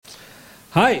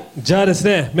はい、じゃあです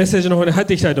ね、メッセージの方に入っ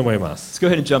ていきたいと思います。 Let's go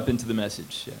ahead and jump into the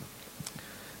message. Yeah.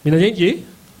 みんな元気？ You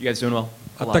guys doing well?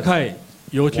 あったかい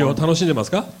陽気を楽しんでま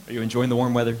すか？ Are you enjoying the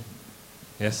warm weather?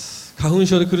 Yes。花粉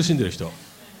症で苦しんでる人。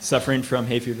 Suffering from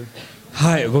hay fever?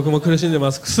 はい、僕も苦しんで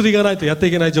ます。薬がないとやって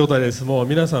いけない状態です。もう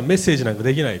皆さんメッセージなんか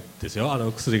できないですよ。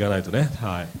薬がないとね。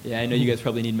はい。Yeah, I know you guys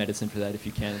probably need medicine for that. If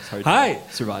you can, it's hard はい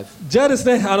to survive. じゃあです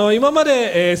ね、今ま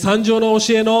で、三条の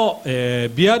教えの、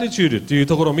ビアリチュールという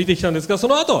ところを見てきたんですが、そ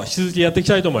の後引き続きやっていき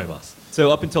たいと思います。So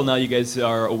up until now, you guys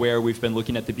are aware we've been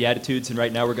looking at the Beatitudes, and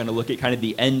right now we're going to look at kind of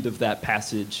the end of that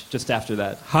passage, just after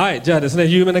that. はい、じゃあですね、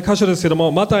有名な箇所ですけども、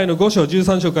マタイの5章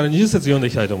13章から20節読んでい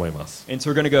きたいと思います。And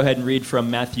so we're going to go ahead and read from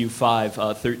Matthew 5,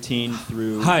 13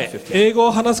 through はい、 15. 英語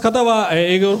を話す方は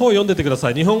英語の方を読んでってくだ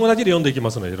さい。日本語だけで読んでいきま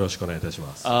すのでよろしくお願いいたし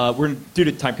ます。Due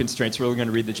to time constraints, we're going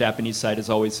to read the Japanese side as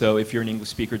always, so if you're an English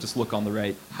speaker, just look on the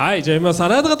right. はい、じゃあ読みます。あ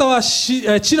なた方は地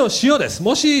の塩です。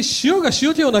もし塩が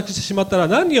塩気をなくしてしまったら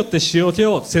何によって塩気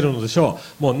をつけるのでしょ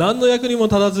う。もう何の役にも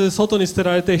立たず外に捨て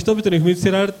られて人々に踏みつ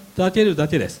けられるだ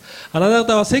けです。あな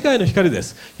た方は世界の光で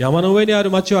す。山の上にあ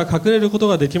る町は隠れること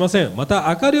ができません。また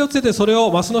明かりをつけてそれを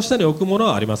マスの下に置くもの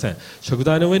はありません。食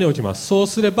台の上に置きます。そう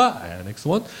すれば、next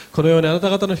one、このようにあな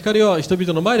た方の光を人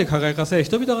々の前で輝かせ、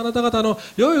人々があなた方の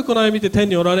良い行いを見て天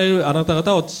におられるあなた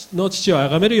方の父を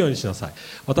崇めるようにしなさい。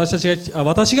私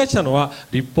が来たのは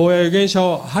律法や預言者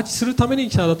を破棄するために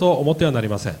来ただと思ってはなり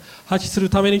ません。破棄する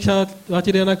ために来たわ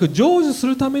けではなく成就す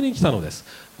るために来たのです。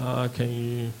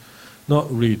Can you not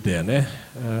read there ね。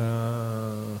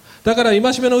だから戒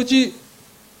めのうち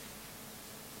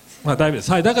大丈夫で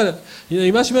す。はい、だから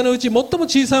戒めのうち最も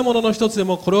小さいものの一つで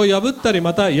もこれを破ったり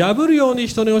また破るように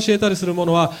人に教えたりするも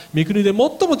のは御国で最も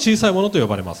小さいものと呼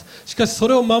ばれます。しかしそ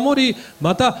れを守り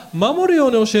また守るよ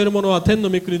うに教えるものは天の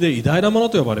御国で偉大なもの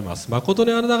と呼ばれます。誠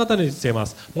にあなた方に言っていま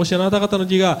す。もしあなた方の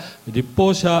義が律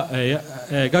法者、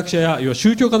学者や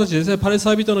宗教家たちですね、パレス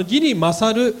タイ人の義に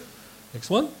勝る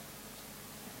Next one?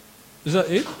 Is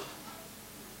that it?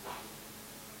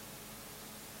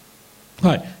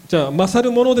 はい、じゃあ勝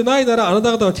るものでないならあな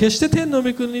た方は決して天の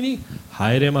御国に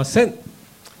入れませんって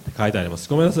書いてあります。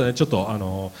ごめんなさいね、ちょっ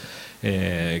と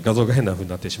画像が変な風に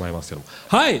なってしまいますけども、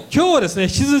はい、今日はですね引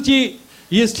き続き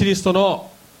イエス・キリスト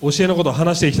の教えのことを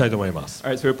話していきたいと思います。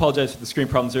Alright, so we apologize for the screen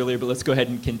problems earlier, but let's go ahead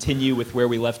and continue with where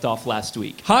we left off last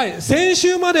week. はい、先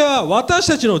週までは私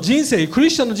たちの人生、ク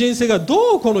リスチャンの人生が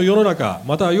どうこの世の中、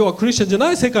また要はクリスチャンじゃ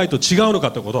ない世界と違うの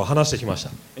かということを話してきました。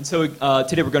And so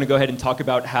today we're going to go ahead and talk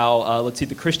about how, let's see,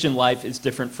 the Christian life is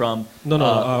different from...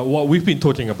 What we've been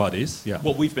talking about is, yeah.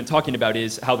 What we've been talking about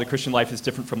is how the Christian life is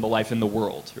different from the life in the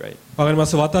world, right? わかりま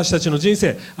す。私たちの人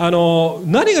生、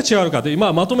何が違うのかと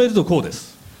今まとめるとこうで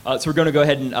す。So we're going to go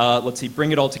ahead and, let's see,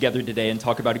 bring it all together today and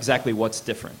talk about exactly what's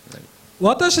different. Right?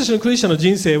 私たちのクリスチャンの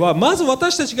人生はまず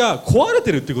私たちが壊れて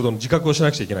いるということの自覚をし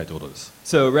なくちゃいけないということです。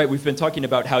So, right, we've been talking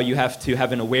about how you have to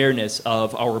have an awareness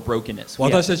of our brokenness.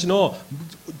 私たちの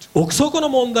奥底の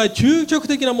問題、究極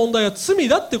的な問題は罪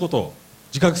だってことを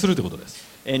自覚するということです。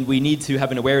And we need to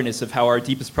have an awareness of how our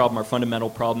deepest problem, our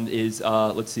fundamental problem is,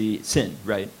 let's see, sin,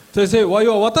 right? 先生は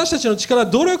私たちの力、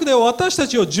努力では私た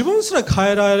ちを自分すら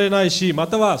変えられないし、ま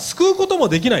たは救うことも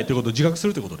できないということを自覚す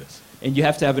るということです。And you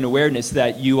have to have an awareness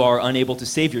that you are unable to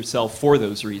save yourself for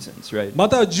those reasons, right? ま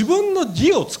たは自分の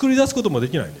義を作り出すこともで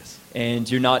きないんです。And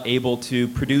you're not able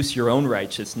to produce your own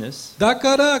righteousness. だ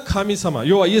から神様、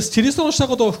要はイエス・キリストのした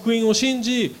ことを福音を信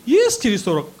じ、イエス・キリス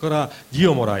トから義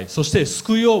をもらい、そして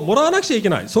救いをもらわなくちゃいけ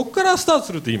ない。そこからスタート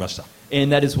すると言いました。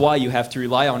And that is why you have to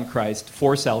rely on Christ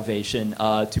for salvation,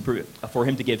 for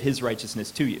Him to give His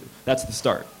righteousness to you. That's the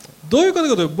start. どういうこと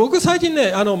かというと、僕最近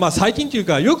ね、最近という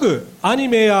かよくアニ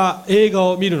メや映画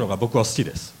を見るのが僕は好き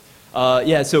です。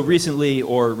Yeah, so recently,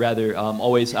 or rather,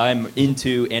 always, I'm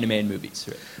into anime and movies.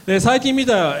 Right? で最近見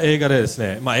た映画でです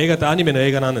ね、映画ってアニメの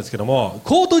映画なんですけども、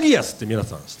コードギアスって皆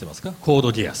さん知ってますか？コー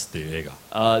ドギアスっていう映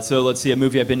画。So let's see, a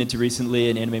movie I've been into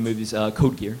recently in anime movies,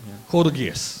 Code Geass. コードギ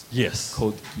アス、Yes。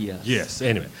Code Geass.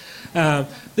 Yes, anyway。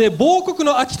で、亡国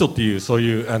のアキトっていうそう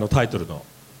いうタイトルの。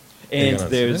And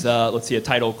there's, let's see, a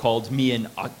title called Me and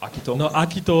Akito. No,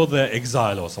 Akito the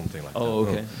Exile or something like that. Oh,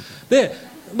 okay. で、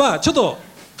ちょっと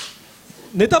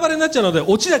ネタバレになっちゃうので、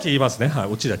オチだけ言いますね。はい、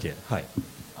オチだけ。はい。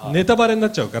ネタバレにな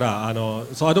っちゃうから、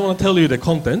so I don't want to tell you the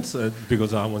contents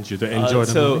because I want you to enjoy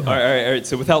the movie. So, all right.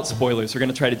 So without spoilers, we're going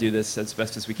to try to do this as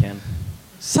best as we can.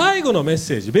 最後のメッ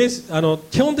セージ、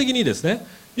基本的にですね、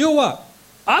要は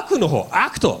悪の方、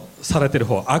悪とされてる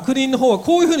方、悪人の方は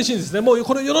こういうふうに信じですね。もう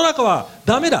この世の中は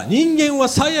ダメだ、人間は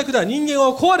最悪だ、人間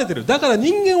は壊れてる、だから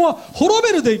人間は滅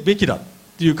べるべきだっ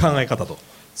ていう考え方と。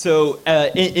So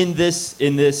in this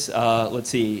let's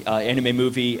see, anime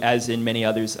movie, as in many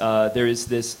others, there is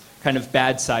this kind of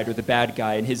bad side or the bad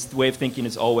guy, and his way of thinking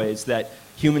is always that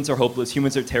humans are hopeless,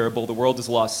 humans are terrible, the world is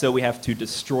lost, so we have to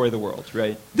destroy the world,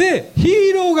 right? でヒ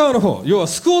ーロー側の方、要は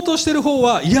救おうとしてる方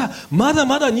は、いやまだ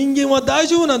まだ人間は大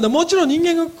丈夫なんだ、もちろん人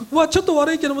間はちょっと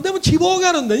悪いけども、でも希望が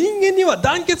あるんだ、人間には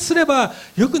団結すれば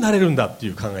良くなれるんだってい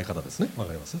う考え方ですね。わ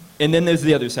かります？ And then there's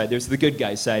the other side, there's the good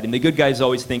guy side, and the good guy is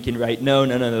always thinking, right, no,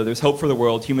 there's hope for the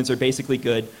world, humans are basically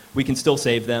good, we can still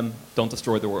save them, don't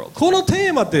destroy the world. このテ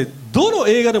ーマってどの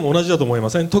映画でも同じだと思いま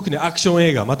せん？特にアクション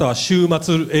映画または終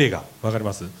末映画、わかりま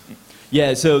す？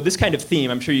 Yeah, so this kind of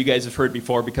theme, I'm sure you guys have heard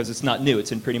before because it's not new.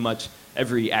 It's in pretty much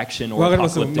every action or わかりま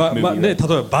す。apocalyptic movie. ね、例え right?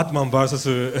 ばバットマン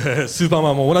vs スーパー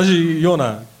マンも同じよう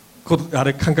なあ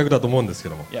れ感覚だと思うんですけ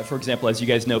ども。 Yeah, for example, as you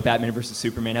guys know, Batman vs.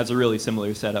 Superman has a really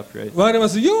similar setup, right? わかりま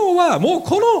す。要はもう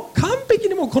この完璧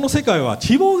にもうこの世界は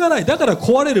希望がない、だから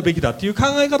壊れるべきだっていう考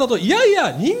え方と、いやい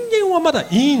や人間はまだい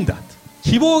いんだ、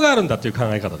希望があるんだっていう考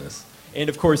え方です。 And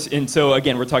of course, and so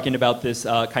again, we're talking about this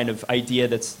kind of idea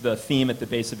that's the theme at the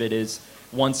base of it is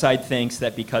one side thinks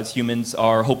that because humans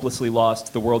are hopelessly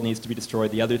lost, the world needs to be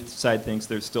destroyed. The other side thinks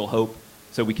there's still hope,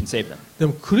 so we can save them. で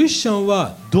もクリスチャン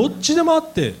はどっちでもあ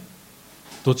って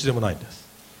どっちでもないんです。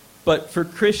 But for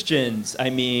Christians, I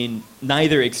mean,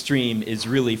 neither extreme is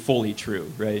really fully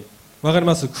true, right? わかり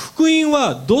ます。福音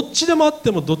はどっちでもあって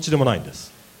もどっちでもないんで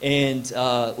す。 And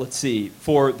let's see,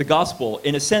 for the gospel,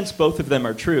 in a sense, both of them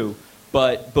are true,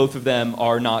 but both of them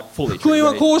are not fully 福 true. 音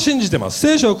は Right? こう信じてます。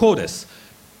聖書はこうです。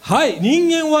はい、人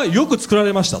間はよく作ら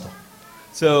れましたと。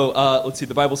 So let's see,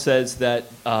 the Bible says that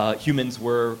humans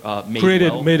were made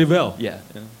Created, well. made well. Yeah.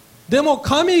 でも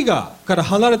神がから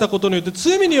離れたことによって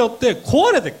罪によって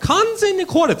壊れて完全に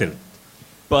壊れてる。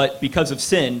 But because of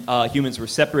sin, humans were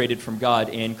separated from God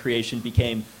and creation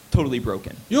became totally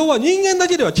broken. 要は人間だ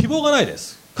けでは希望がないで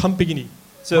す。完璧に。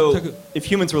 So 全く。 if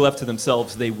humans were left to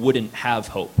themselves, they wouldn't have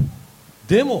hope.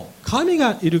 でも神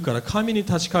がいるから神に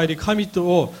立ち返り神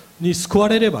とに救わ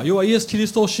れれば、要はイエス・キリ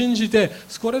ストを信じて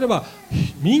救われれば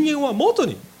人間は元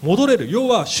に戻れる、要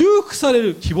は修復され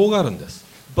る希望があるんです。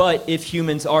 But if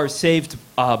humans are saved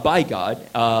by God,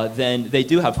 then they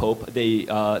do have hope.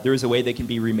 There is a way they can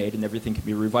be remade and everything can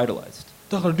be revitalized.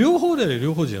 だから両方であれ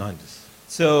両方じゃないんです。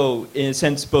 So in a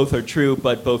sense, both are true,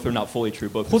 but both are not fully true.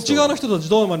 Both こ are っち側の still. 人たち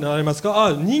どうなりますか？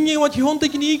あ、人間は基本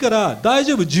的にいいから大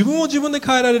丈夫、自分を自分で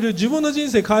変えられる、自分の人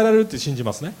生変えられるって信じ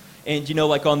ますね。 And you know,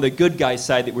 like on the good guy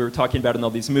side that we were talking about in all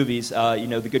these movies, you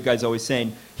know, the good guy's always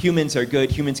saying humans are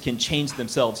good, humans can change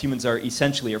themselves, humans are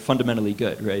essentially or fundamentally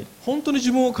good, right? 本当に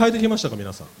自分を変えてきましたか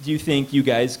皆さん？ Do you think you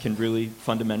guys can really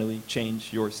fundamentally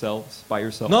change yourselves by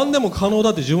yourself? 何でも可能だ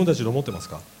って自分たちで思ってます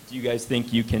か？ Do you guys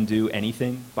think you can do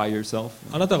anything by yourself?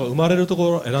 あなたが生まれるとこ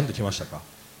ろを選んできましたか？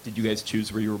 Did you guys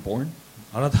choose where you were born?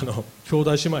 あなたの兄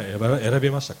弟姉妹選び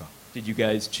ましたか？ Did you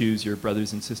guys choose your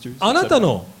brothers and sisters? あなた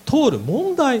の通る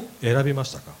問題選びま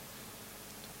したか？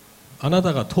あな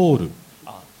たが通る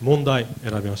問題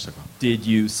選びましたか？ Did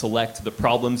you select the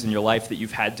problems in your life that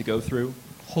you've had to go through?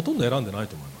 ほとんど選んでない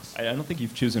と思います。 I don't think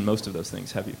you've chosen most of those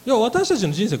things, have you? いや、私たち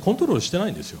の人生コントロールしてな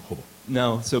いんですよ、ほぼ。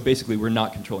 No, so basically we're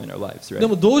not controlling our lives, で right?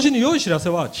 も同時に良い知らせ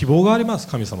は希望があります、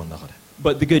神様の中で。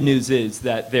 But the good news is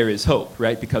that there is hope,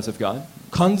 right? Because of God.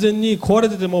 完全に壊れ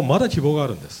ててもまだ希望があ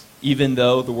るんです。 Even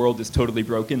though the world is totally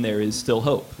broken, there is still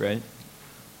hope, right?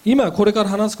 今これから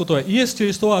話すことはイエス・キ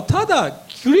リストはただ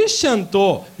クリスチャン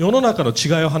と世の中の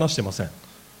違いを話していません。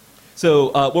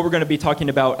 So what we're going to be talking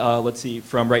about, let's see,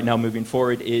 from right now moving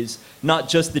forward is not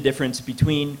just the difference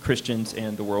between Christians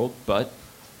and the world, but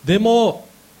でも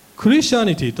クリスチャ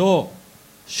ニティと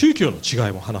宗教の違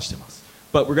いも話しています。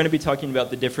 but we're going to be talking about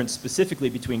the difference specifically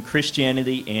between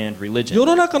Christianity and religion. 世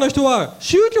の中の人は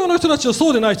宗教の人たちと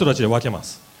そうでない人たちで分けま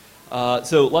す。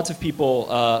 So lots of people,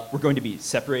 we're going to be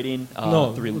separating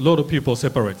No, the a lot of people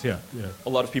separate. Yeah, yeah. a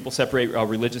lot of people separate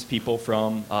religious people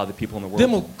from the people in the で world.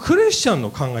 もクリスチャンの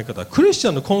考え方、クリスチ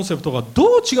ャンのコンセプトが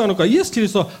どう違うのか、イエス・キリ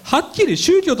ストははっきり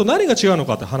宗教と何が違うの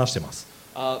かって話しています。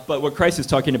 But what Christ is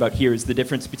talking about here is the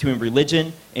difference between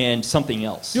religion and something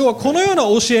else. 要はこのような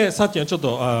教え、さっきのちょっ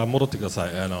と戻ってくださ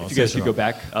い。 If you guys 聖書 could の go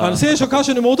back. 聖書箇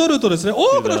所に戻るとですね、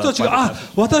多くの人たちが、あ、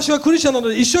私はクリスチャンなの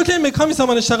で一生懸命神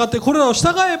様に従ってこれらを従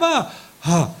えば、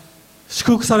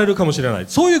祝福されるかもしれない。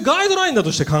そういうガイドラインだ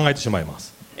として考えてしまいま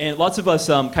す。 And lots of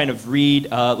us kind of read,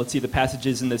 let's see, the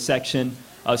passages in this section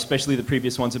especially the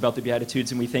previous ones about the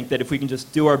Beatitudes, and we think that if we can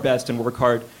just do our best and work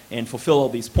hard and fulfill all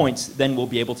these points, then we'll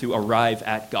be able to arrive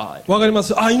at God. わかりま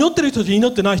す。祈ってる人と祈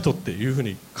ってない人っていうふう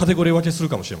にカテゴリー分けする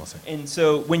かもしれません。 And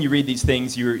so when you read these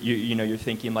things, you're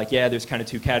thinking like, yeah, there's kind of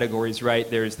two categories, right?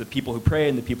 There's the people who pray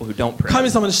and the people who don't pray.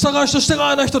 神様に従う人従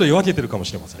わない人で分けてるかも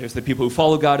しれません。 There's the people who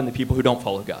follow God and the people who don't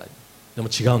follow God. でも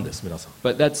違うんです、皆さん。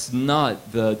 But that's not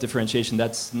the differentiation.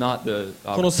 That's not the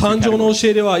この two 三条の categories. 教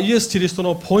えではイエス・キリスト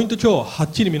のポイント今日は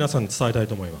っきり皆さんに伝えたい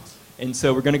と思います。 And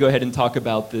so we're going to go ahead and talk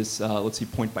about this, let's see,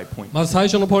 point by point. まず最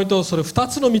初のポイント、それ2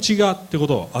つの道がってこ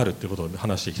とをあるってことを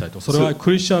話していきたいと。それはク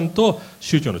リスチャンと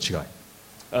宗教の違い。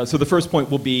 So the first point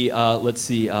will be, let's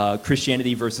see,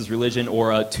 Christianity versus religion,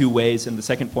 or two ways. And the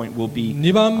second point will be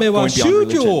 2番目は going 宗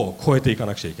beyond 教 religion. を超えていか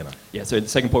なくちゃいけない。 Yeah, so the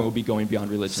second point will be going beyond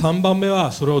religion. 3番目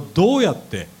はそれをどうやっ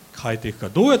て変えていくか、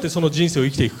どうやってその人生を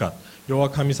生きていくか、要は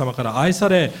神様から愛さ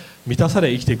れ満たさ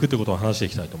れ生きていくということを話してい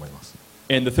きたいと思います。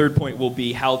 And the third point will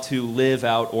be how to live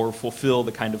out or fulfill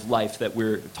the kind of life that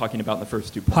we're talking about in the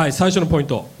first two points. はい、最初のポイン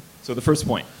ト。 So the first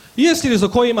point. イエス・キリスト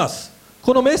はこう言います。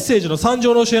このメッセージの三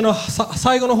条の教えの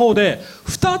最後の方で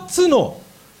2つの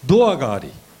ドアがあ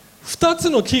り、2つ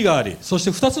の木があり、そし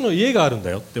て2つの家があるんだ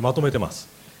よってまとめてます。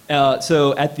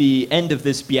 So at the end of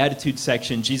this Beatitude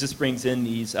section, Jesus brings in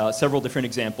these several different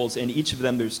examples, and each of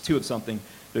them there's two of something.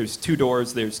 There's two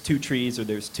doors, there's two trees, or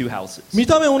there's two houses. 見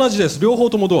た目同じです。両方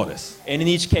ともドアです。 And in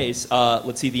each case,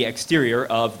 let's see, the exterior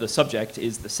of the subject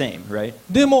is the same, right?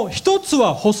 でも一つ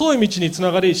は細い道につ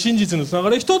ながり、真実につなが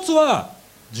り、一つは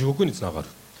地獄につながる。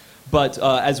 But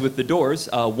as with the doors,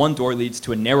 one door leads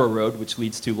to a narrow road, which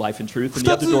leads to life and truth, and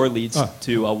the other door leads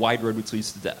to a wide road, which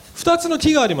leads to death. 2つの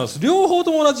木があります。両方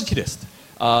とも同じ木です。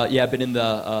 Yeah, but in the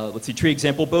let's see, tree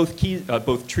example, both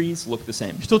trees look the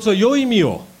same. 一つは良い実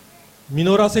を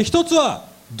実らせ、一つは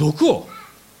毒を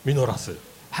実らせる。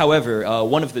 However,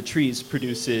 one of the trees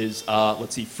produces,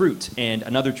 let's see, fruit, and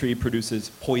another tree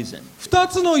produces poison. 2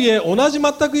つの家、同じ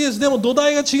全くイエスでも土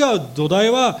台が違う。土台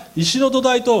は石の土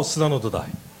台と砂の土台。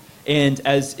 And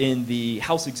as in the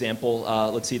house example,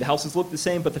 let's see, the houses look the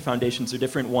same, but the foundations are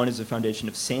different. One is a foundation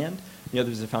of sand, the other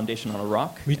is a foundation on a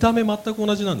rock. 見た目全く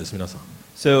同じなんです、皆さん。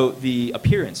 So the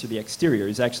appearance or the exterior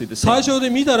is actually the 最 same. 初で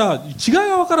見たら違い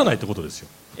がわからないってことですよ。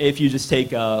 If you just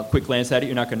take a quick glance at it,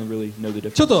 you're not going to really know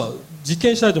the ちょっ difference. と実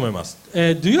験したいと思います。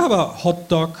Do you have a hot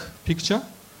dog picture?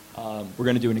 We're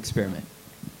going to do an experiment.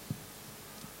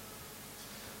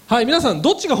 はい、皆さん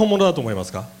どっちが本物だと思いま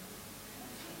すか？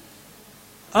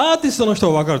アーティストの人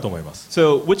はわかると思います。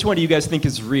 So which one do you guys think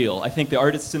is real? I think the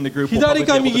artists in the group will probably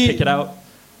be able to pick it out.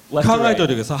 Left 考 or えておい right?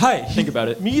 てください。はい、 Think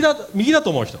about it. 右だと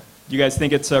思う人 You guys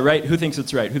think it's right? Who thinks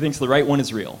it's right? Who thinks the right one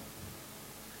is real?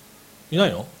 いな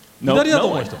いの？ No, 左だ no と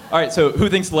思う one. 人 All right, so who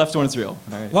thinks the left one is real?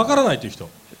 All right. わからないという人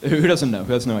Who doesn't know?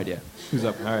 Who has no idea? Who's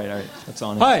up? All right, that's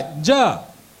on it. はい、じゃあ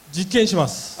実験しま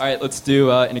す。 All right, let's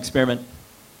do an experiment.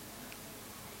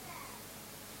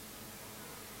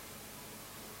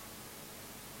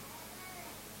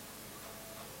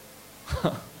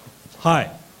 は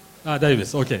い、大丈夫で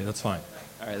す。OK, that's fine。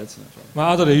 All right, that's enough. ま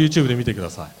あ後で YouTube で見てく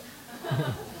ださい。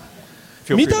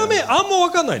 Feel 見 free た to- 目あんまわ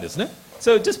かんないですね。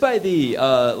 So just by the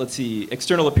let's see,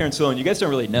 external appearance alone, you guys don't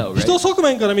really know, 人 right? 側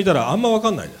面から見たらあんまわか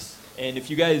んないです。 And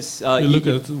if you guys, You look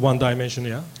at one dimension,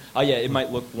 yeah? yeah, it might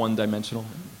look one-dimensional.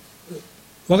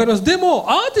 わかります。で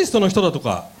もアーティストの人だと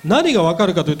か何がわか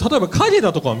るかという例えば影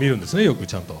だとかを見るんですね、よく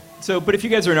ちゃんと。 So, but if you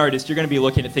guys are an artist, you're going to be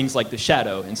looking at things like the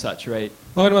shadow and such, right?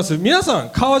 わかります。皆さん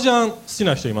革ジャン好き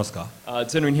な人いますか？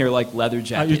 Does anyone here like leather You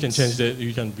can jackets? change the,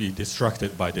 you can be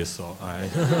distracted by this, so は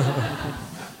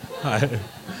い。はい。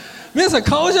皆さん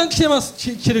革ジャン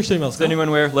着てる人います Does か？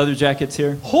 anyone wear leather jackets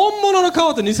here? 本物の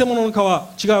革と偽物の革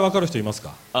違いわかる人います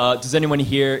か？ Is anyone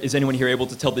here able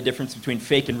to tell the difference between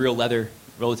fake and real leather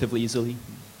relatively easily?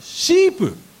 シー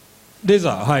プレ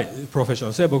ザー、はい、プロフェッショナ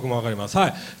ルですね。僕もわかります。は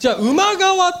い。じゃあ馬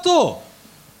側と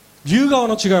牛側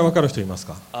の違いわかる人います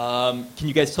か？ Can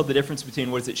you guys tell the difference between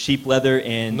what is it, sheep leather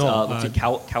and No, let's see,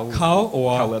 cow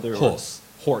or leather horse.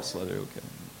 or horse leather? Okay.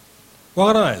 わ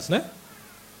からないですね。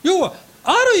要は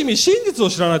ある意味真実を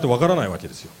知らないとわからないわけ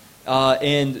ですよ。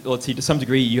 And let's see, to some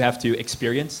degree, you have to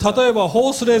experience. 例えばホ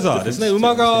ースレザーですね。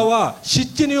馬側は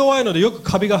湿気に弱いのでよく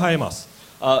カビが生えます。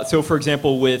 So, for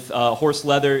example, with horse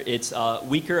leather, it's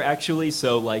weaker actually.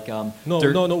 So, like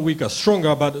dirt. No, weaker,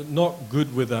 stronger, but not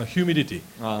good with humidity.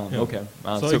 Okay.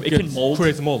 So So it can mold.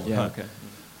 creates mold. Yeah. はい Okay.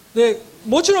 で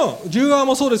もちろん牛側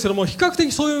もそうですけども比較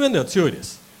的そういう面では強いで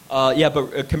す。 Yeah,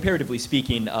 but comparatively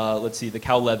speaking, let's see, the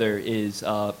cow leather is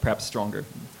perhaps stronger.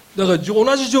 だから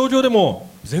同じ状況でも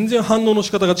全然反応の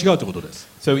仕方が違うということです。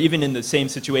 So even in the same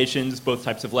situations, both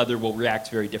types of leather will react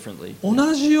very differently.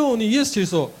 同じようにイエス・キリス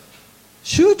ト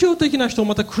宗教的な人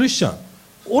またクリスチャン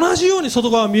同じように外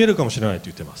側は見えるかもしれないと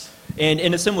言っています。And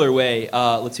in a similar way,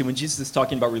 let's see, when Jesus is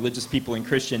talking about religious people and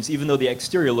Christians, even though the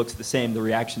exterior looks the same, the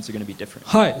reactions are going to be different.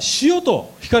 はい、塩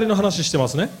と光の話してま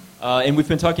すね。And we've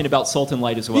been talking about salt and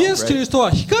light as well, イエス・キ right? リスト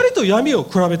は光と闇を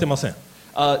比べてません。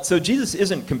So Jesus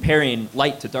isn't comparing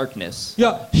light to darkness. い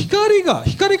や、光り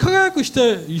輝くし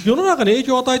て世の中に影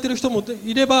響を与えている人も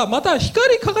いれば、また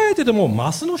光り輝いてても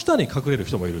マスの下に隠れる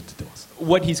人もいるって言ってます。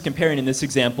What he's comparing in this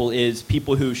example is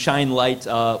people who shine light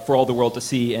for all the world to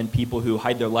see and people who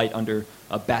hide their light under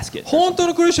a basket. 本当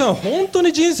のクリスチャンは本当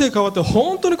に人生変わって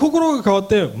本当に心が変わっ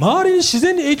て周りに自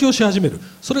然に影響し始める。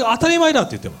それが当たり前だっ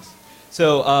て言ってます。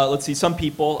So let's see, some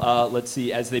people, let's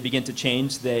see, as they begin to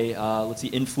change, they, let's see,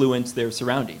 influence their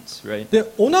surroundings, right? で、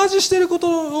同じしているこ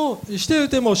とをしてい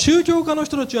ても宗教家の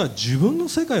人たちは自分の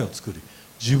世界を作り、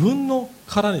自分の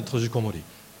殻に閉じこもり、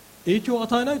影響を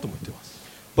与えないとも言っています。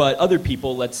But other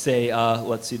people, let's say,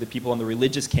 let's see, the people in the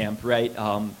religious camp, right?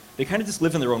 They kind of just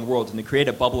live in their own world and they create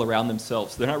a bubble around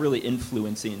themselves. They're not really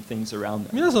influencing things around them.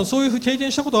 皆さんそういう経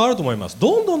験したことあると思います。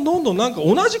どんどんなんか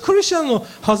同じクリスチャンの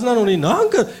はずなのになん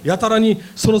かやたらに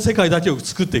その世界だけを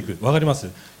作っていく。わかります？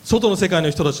外の世界の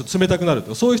人たちと冷たくなる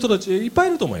と、そういう人たちいっぱい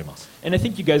いると思います。And I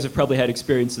think you guys have probably had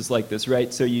experiences like this, right?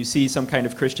 So you see some kind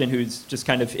of Christian who's just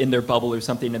kind of in their bubble or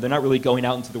something, and they're not really going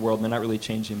out into the world, and they're not really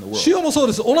changing the world. 塩もそう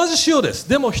です。同じ塩です。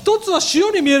でも一つは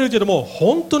塩に見えるけども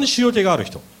本当に塩気がある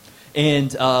人。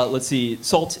And let's see,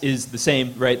 salt is the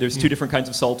same, right? There's two different kinds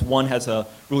of salt. One has a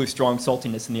really strong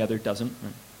saltiness, and the other doesn't.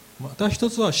 また一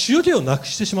つは塩気をなく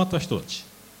してしまった人たち。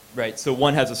Right. So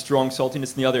one has a strong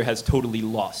saltiness, and the other has totally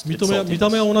lost its 見た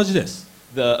目 saltiness. は同じです。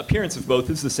The appearance of both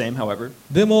is the same, however.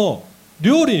 でも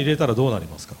料理に入れたらどうなり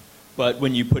ますか？ But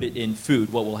when you put it in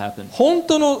food, what will happen? 本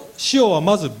当の塩は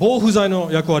まず防腐剤の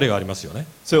役割がありますよね。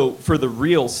 So for the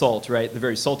real salt, right, the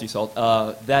very salty salt,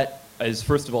 that is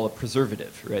first of all a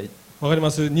preservative, right? わかり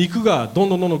ます？肉がどん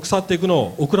どん腐っていくの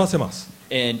を遅らせます。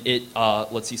And it,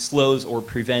 let's see, slows or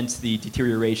prevents the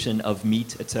deterioration of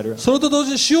meat, etc. それと同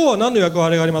時に塩は何の役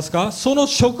割がありますか？その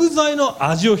食材の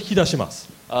味を引き出します。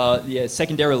Yeah,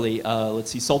 secondarily,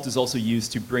 let's see, salt is also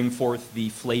used to bring forth the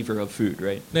flavor of food,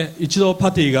 right? ね、一度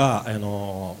パティが、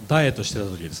ダイエットしてた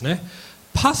時ですね、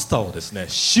パスタをですね、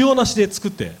塩なしで作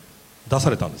って出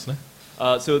されたんですね。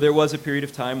So there was a period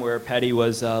of time where Patty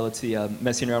was, let's see,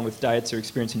 messing around with diets or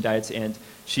experiencing diets, and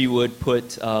she would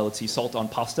put, let's see, salt on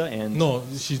pasta and No,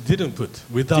 she didn't put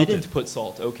without didn't it. put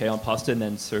salt, okay, on pasta and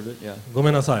then serve it, yeah. ごめ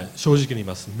んなさい、正直に言い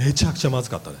ます。めちゃくちゃまず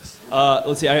かったです。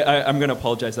Let's see, I'm going to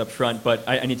apologize up front, but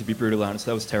I need to be brutally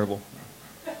honest, that was terrible.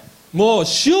 もう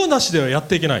塩なしではやっ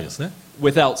ていけないですね。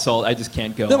Without salt, I just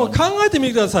can't go でも on. 考えてみ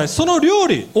てください。その料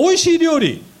理、美味しい料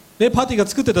理、ね、パティが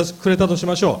作ってくれたとし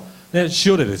ましょう。ね、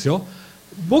塩でですよ。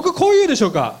僕こう言うでしょ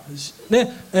うか、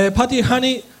ねパティ派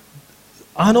に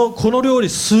この料理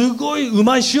すごいう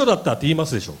まい塩だったって言いま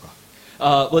すでしょう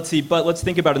か。Let's see, but let's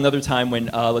think about another time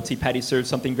when, let's see, Patty serves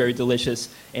something very delicious,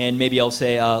 and maybe I'll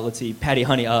say, let's see, Patty,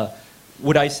 honey,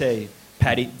 would I say,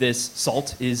 Patty, this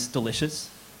salt is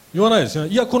delicious? 言わないですよ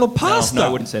ね。いや、このパス No, タ、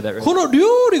 I wouldn't say that, right? この料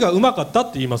理がうまかったっ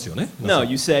て言いますよね。 No,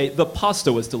 you say the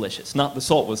pasta was delicious, not the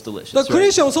salt was だ delicious. からクリ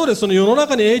Right? スチャンもそうです。その世の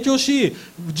中に影響し、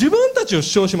自分たちを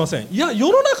主張しません。いや、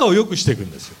世の中を良くしていく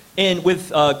んですよ。 And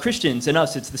with Christians and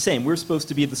us, it's the same. We're supposed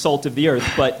to be the salt of the earth,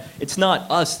 but it's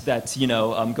not us that's, you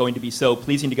know, going to be so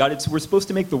pleasing to God. We're supposed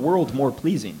to make the world more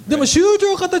pleasing. でも宗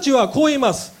教家たちはこう言い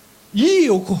ます。いい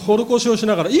施しをし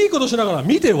ながら、いいことしながら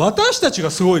見て私たち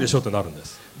がすごいでしょってなるんで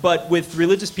す。 But with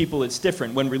religious people, it's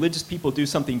different. When religious people do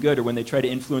something good or when they try to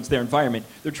influence their environment,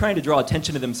 they're trying to draw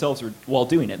attention to themselves while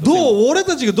doing it. どう俺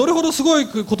たちがどれほどすごい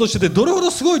ことをしててどれほど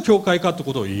すごい教会かって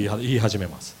ことを言い始め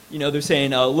ます。 You know, they're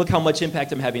saying, look how much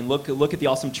impact I'm having. Look at the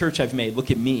awesome church I've made.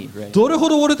 Look at me, right? どれほ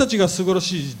ど俺たちが素晴ら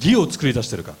しい義を作り出し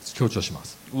ているか強調しま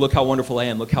す。 Look how wonderful I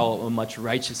am. Look how much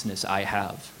righteousness I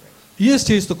have. イエス・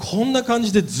キリストこんな感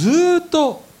じでずっ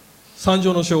と三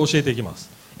条の書を教えていきます。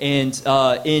 And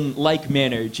in like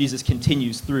manner, Jesus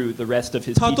continues through the rest of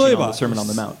his 例 teaching え on ば the Sermon on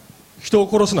the Mount. 人を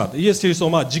殺すなってイエス・キリスト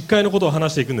は実戒のことを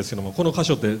話していくんですけどもこの箇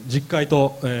所って実戒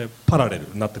と、パラレル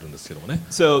になってるんですけどもね。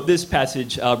 So this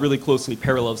passage really closely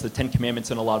parallels the Ten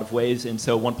Commandments in a lot of ways. And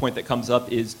so one point that comes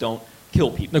up is don't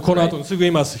kill people. でこの right? 後にすぐ言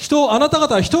います。あなた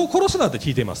方は人を殺すなって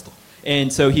聞いていますと。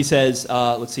 And so he says,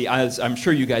 let's see, as I'm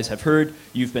sure you guys have heard,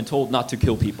 you've been told not to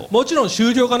kill people. もちろん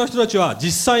宗教家の人たちは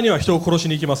実際には人を殺し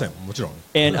に行きません。もちろん。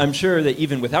 And I'm sure that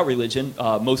even without religion,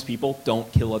 most people don't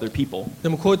kill other people. で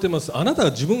もこう言ってます。あなたが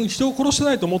自分人を殺して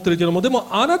ないと思ってるけどもでも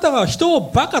あなたが人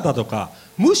をバカだとか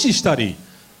無視したり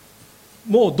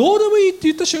もうどうでもいいって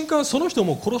言った瞬間その人を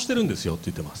もう殺してるんですよっ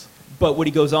て言ってます。But what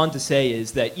he goes on to say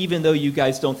is that even though you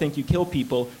guys don't think you kill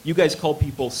people, you guys call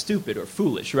people stupid or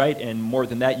foolish, right? And more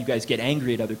than that, you guys get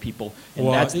angry at other people, and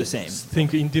Or that's the same.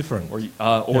 think indifferent. Or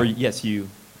yes, you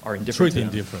are indifferent Treat to them,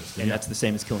 indifference, and yeah. that's the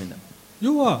same as killing them.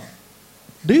 要は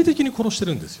霊的に殺して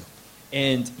るんですよ。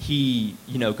 And he,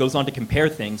 goes on to compare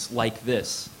things like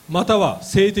this. または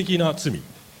性的な罪。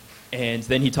 And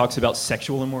then he talks about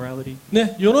sexual immorality.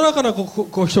 ね、世の中の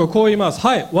人はこう言います。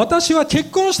はい、私は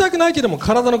結婚したくないけども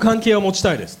体の関係を持ち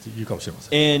たいですって言うかもしれま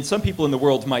せん。 And some people in the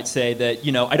world might say that,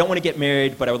 I don't want to get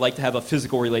married, but I would like to have a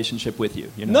physical relationship with you.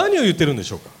 何を言ってるんで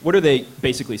しょうか。 What are they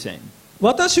basically saying?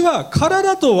 私は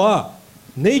体とは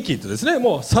ネイキッドですね。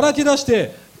もうさらけ出し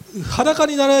て裸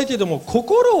にならないけども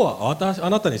心はあ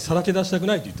なたにさらけ出したく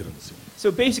ないと言ってるんですよ。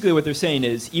 So basically what they're saying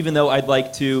is, even though I'd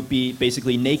like to be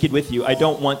basically naked with you, I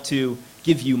don't want to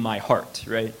give you my heart,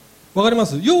 right? わかりま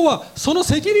す。要はその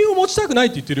責任を持ちたくない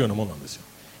と言ってるようなもんなんですよ。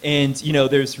 And,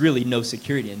 there's really no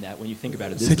security in that when you think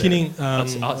about it. Is 責 there? 任、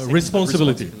Responsibility.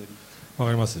 responsibility。わ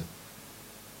かります。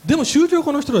でも宗教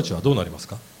家の人たちはどうなります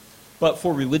か。 But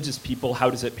for religious people,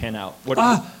 how does it pan out? What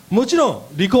もちろん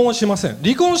離婚はしません。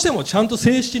離婚してもちゃんと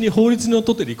正式に法律にのっ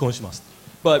とって離婚します。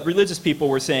 But religious people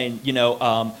were saying, well,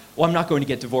 I'm not going to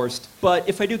get divorced, but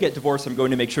if I do get divorced, I'm going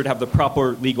to make sure to have the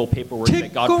proper legal paperwork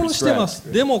結 that God 婚してま prescribes.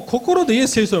 す。でも心でイエ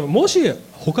ス・キリストはもし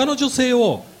他の女性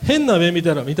を変な目見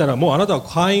たらもうあなたは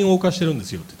会員を犯してるんで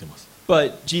すよって言ってます。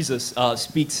 But Jesus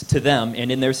speaks to them,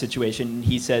 and in their situation,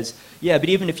 he says, yeah, but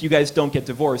even if you guys don't get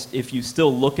divorced, if you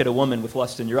still look at a woman with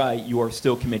lust in your eye, you are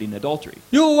still committing adultery.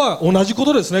 要は同じこ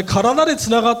とですね。体で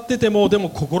つながっててもでも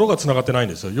心がつながってないん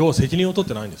ですよ。要は責任を取っ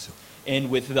てないんですよ。 And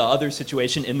with the other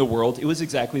situation in the world, it was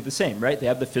exactly the same, right? They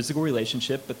have the physical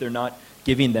relationship, but they're not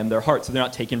giving them their heart, so they're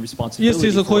not taking イエス・キ responsibility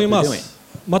リスト for はこう言い what ま they're doing. す。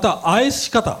また愛し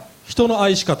方、人の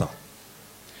愛し方。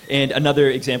 And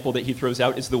another example that he throws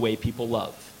out is the way people love.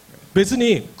 別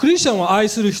にクリスチャンを愛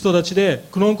する人たちで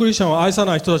ノンクリスチャンを愛さ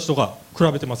ない人たちとか比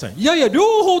べてません。いやいや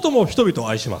両方とも人々を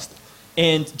愛します。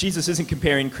 And Jesus isn't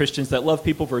comparing Christians that love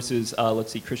people versus,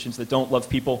 Christians that don't love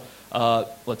people,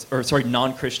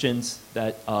 non-Christians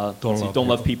that don't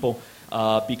love people,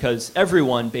 because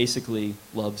everyone basically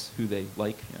loves who they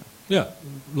like.いや、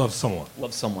love someone。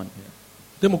 Loves someone.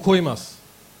 でもこう言います。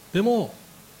でも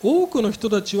多くの人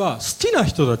たちは好きな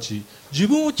人たち、自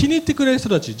分を気に入ってくれる人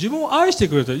たち、自分を愛して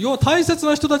くれる人、要は大切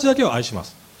な人たちだけを愛しま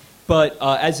す。 But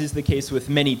as is the case with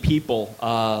many people,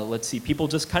 people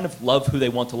just kind of love who they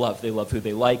want to love. They love who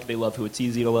they like. They love who it's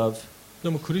easy to love. で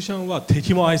もクリスチャンは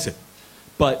敵も愛せ。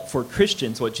 But for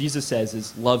Christians, what Jesus says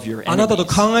is love your あなたと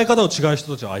enemies. 考え方を違う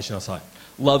人たちを愛しなさい。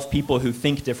 Love people who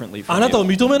think differently あ from なたを you.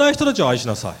 認めない人たちを愛し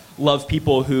なさい。 Love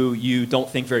people who you don't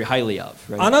think very highly of.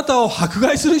 あ Right? なたを迫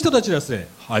害する人たちですね、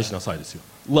愛しなさいですよ。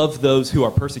 Love those who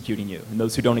are persecuting you and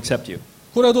those who don't accept you.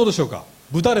 これはどうでしょうか。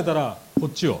ぶたれたらこっ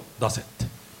ちを出せって。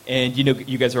 And you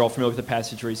guys are all familiar with the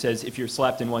passage where he says, if you're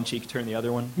slapped in one cheek, turn the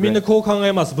other one. みんな Right? こう考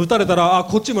えます。ぶたれたら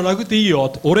こっちも殴っていい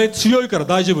よ。俺強いから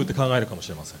大丈夫って考えるかもし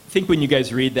れません。 I think when you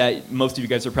guys read that, most of you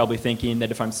guys are probably thinking that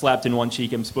if I'm slapped in one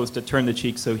cheek, I'm supposed to turn the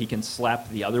cheek so he can slap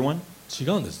the other one. 違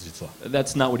うんです実は。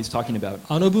 That's not what he's talking about.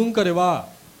 あの文化では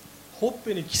ほっ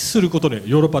ぺにキスすることで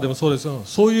ヨーロッパでもそうですよ。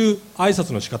そういう挨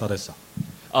拶の仕方でした。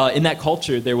 In that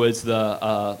culture, there was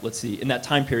in that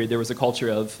time period, there was a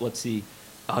culture of,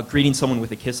 greeting someone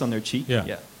with a kiss on their cheek.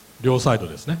 Yeah. 両サイド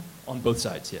ですね。 On both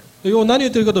sides, yeah. 要は何言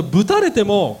ってるかというと、ぶたれて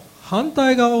も反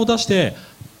対側を出して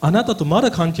あなたとま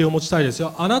だ関係を持ちたいです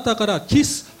よ。あなたからキ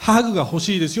ス、ハグが欲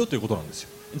しいですよということなんですよ。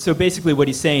 And so basically what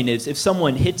he's saying is if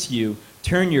someone hits you,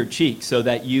 turn your cheek so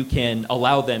that you can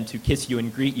allow them to kiss you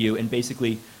and greet you and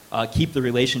basically keep the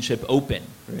relationship open.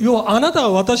 要はあなた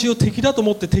は私を敵だと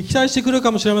思って敵対してくる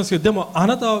かもしれませんけど、でも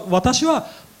私は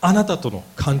あなたとの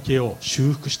関係を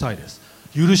修復したいです。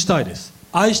許したいです。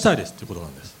愛したいですということな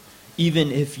んです。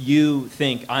 Even if you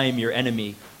think I am your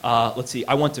enemy, I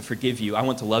want to forgive you. I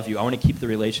want to love you. I want to keep the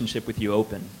relationship with you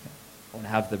open. I want to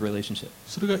have the relationship.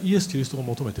 それがイエス・キリストが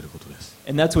求めていることです。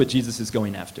 And that's what Jesus is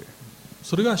going after.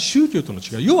 それが宗教との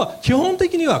違い。要は基本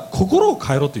的には心を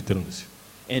変えろと言ってるんですよ。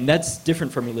 And that's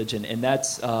different from religion. And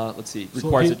that's,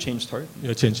 requires a changed heart. い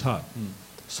や、チェンジハート。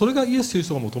それがイエス・キリス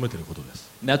トが求めていることです。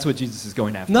 And that's what Jesus is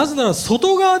going after. なぜなら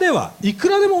外側ではいく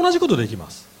らでも同じことできま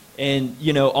す。 And,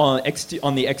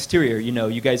 on the exterior, you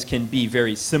guys can be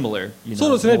very similar. そ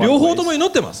うですね。 in a lot 両 of 方とも ways. 祈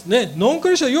ってます。ね、ノンク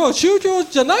リスチャン、要は宗教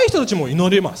じゃない人たちも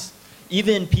祈ります。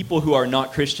 Even people who are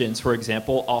not Christians, for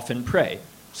example, often pray.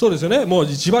 そうですよね。もう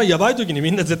一番やばい時にみ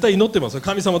んな絶対祈ってます。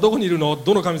神様どこにいるの？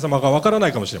どの神様かわからな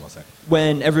いかもしれません。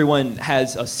 When everyone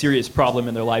has a serious problem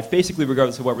in their life, basically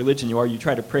regardless of what religion you are, you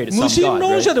try to pray to 無 some 神 God,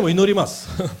 論 right? 者でも祈ります。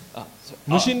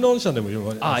 無 So- 神論者でも祈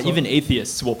ります even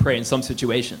atheists will pray in some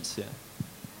situations. Yeah.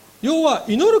 要は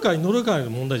祈るか祈るかの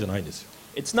問題じゃないんですよ。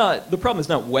 It's not, the problem is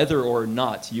not whether or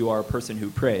not you are a person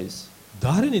who prays.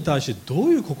 誰に対してど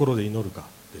ういう心で祈るか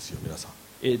ですよ、皆さん。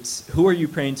 It's who are you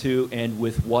praying to and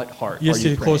with what heart イエ are ス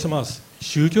you こうし praying? ます。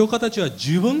宗教家たちは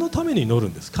自分のために祈る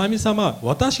んです。神様、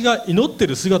私が祈ってい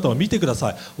る姿を見てくだ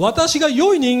さい。私が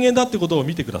良い人間だってことを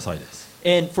見てくださいです。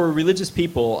 And for religious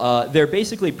people, they're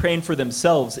basically praying for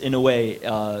themselves in a way,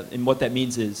 and what that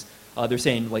means is they're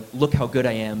saying, like, look how good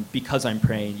I am because I'm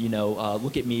praying,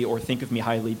 look at me or think of me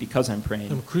highly because I'm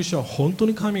でも praying. クリスチャンは本当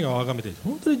に神が崇めて、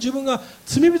本当に自分が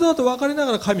罪人だと分かりな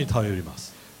がら神に頼りま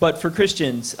す。 But for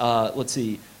Christians, let's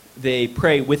see, they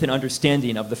pray with an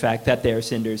understanding of the fact that they are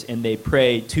sinners and they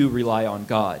pray to rely on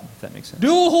God, if that makes sense.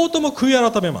 両方とも悔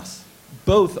い改めます。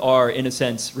 Both are, in a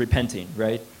sense, repenting,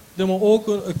 right? でも多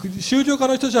く宗教家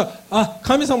の人たちは、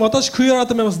神様私悔い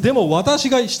改めます。でも私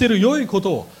がしている良いこ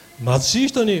とを貧しい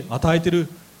人に与えている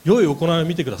良い行いを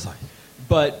見てください。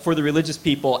 But for the religious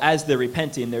people, as they're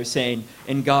repenting, they're saying,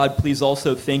 and God, please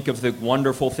also think of the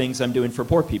wonderful things I'm doing for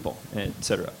poor people,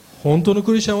 etc. 本当の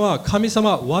クリスチャンは神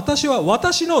様、私は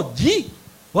私の義、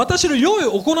私の良い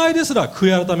行いですら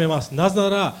悔い改めます。なぜな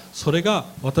らそれが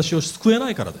私を救えな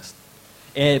いからです。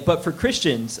 But for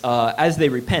Christians, as they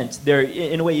repent, they're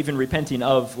in a way even repenting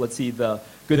of, let's see, the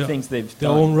good Their- things they've their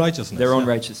own done, righteousness, their own yeah.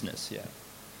 righteousness. Yeah.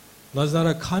 なぜな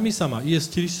ら神様、イエ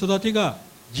ス・キリストだけが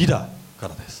義だか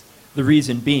らです。 The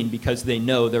reason being because they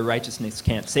know their righteousness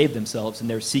can't save themselves,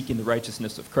 and they're seeking the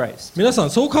righteousness of Christ. 皆さ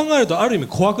んそう考えるとある意味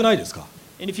怖くないですか？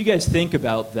 And if you guys think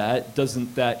about that,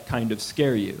 doesn't that kind of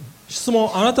scare you? 質問、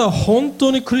あなたは本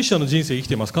当にクリスチャンの人生生き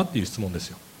てますかっていう質問です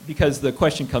よ。 Because the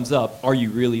question comes up, are you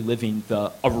really living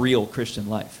a real Christian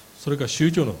life? それから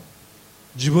宗教の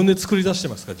自分で作り出して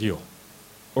ますか、義を。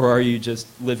 Or are you just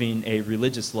living a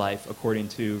religious life according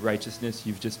to righteousness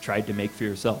you've just tried to make for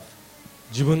yourself?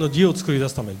 自分の義を作り出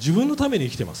すために自分のために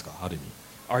生きてますか、ある意味。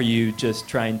 Are you just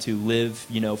trying to live,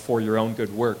 for your own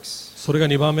good works? それが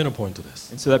2番目のポイントで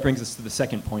す。 And so that brings us to the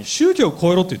second point. 宗教を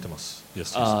超えろって言ってます。イエ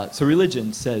ス・キリスト。 So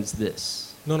religion says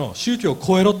this. No, 宗教を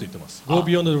超えろって言ってます。Go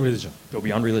beyond the religion。 Go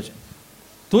beyond religion.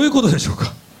 どういうことでしょう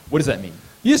か。 What does that mean?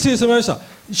 イエス・キリストが言いました。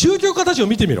宗教家たちを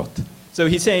見てみろって。 So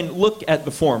he's saying, look at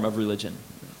the form of religion.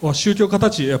 宗教家た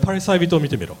ち、パリサイ人を見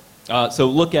てみろ。 So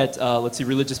look at, let's see,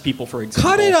 religious people, for example.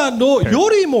 彼らのよ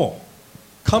りも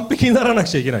完璧にならなく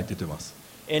ちゃいけないって言ってます。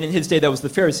 And in his day, that was the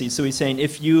Pharisees. So he's saying,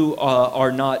 if you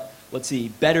are not, let's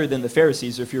see, better than the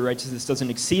Pharisees, or if your righteousness doesn't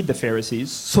exceed the Pharisees.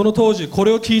 その当時こ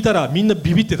れを聞いたらみんな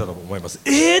ビビってたと思います。っ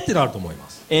てなると思いま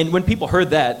す。 And when people heard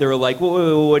that, they were like,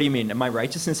 whoa, what do you mean? My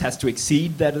righteousness has to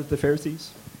exceed that of the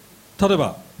Pharisees? 例え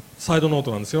ばサイドノー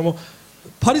トなんですけども、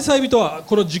パリサイ人は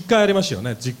この10回ありましたよ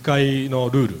ね。10回の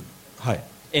ルール。はい。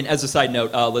 And as a side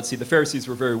note, let's see, the Pharisees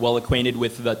were very well acquainted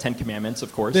with the Ten Commandments,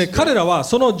 of course. で彼らは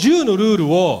その10のルール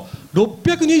を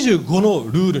625の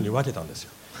ルールに分けたんですよ。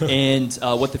 And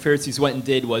what the Pharisees went and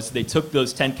did was they took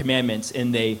those Ten Commandments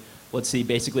and they, let's see,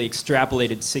 basically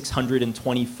extrapolated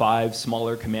 625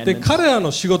 smaller で commandments. 彼らの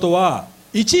仕事は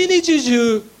一日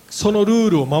中そのルー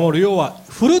ルを守る、要は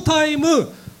フルタイ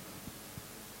ム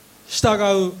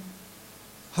従う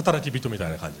働き人みた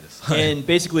いな感じです。はい And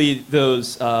basically,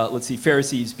 those, let's see,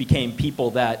 Pharisees became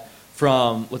people that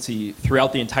from, let's see,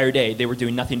 throughout the entire day, they were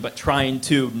doing nothing but trying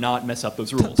to not mess up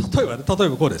those rules. 例え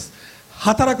ばこうです。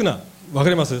働くな。わか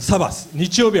ります？サバス。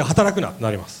日曜日は働くなと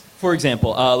なります。 For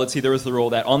example, let's see, there was the rule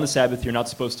that on the Sabbath, you're not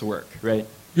supposed to work, right?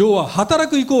 要は働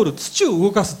くイコール土を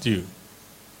動かすっていう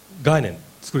概念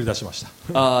作り出しました。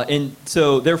 And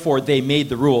so, therefore, they made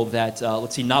the rule that,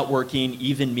 let's see, not working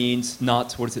even means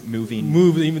not, what is it, moving?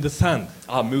 Move in the sand。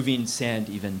 Moving sand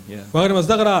even, yeah. わかります。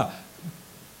だから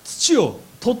土を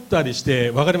取ったりして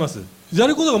わかります。や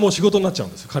ることがもう仕事になっちゃう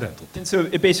んですよ、彼らにとって。 And so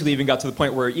it basically even got to the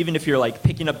point where even if you're like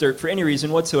picking up dirt for any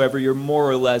reason whatsoever, you're more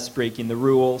or less breaking the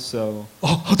rule, so...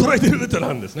 働いてるってな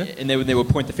るんですね。 And they would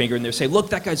point the finger and they would say, look,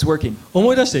 that guy's working.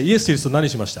 思い出してイエス・キリスト何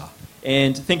しました？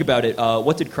 And think about it,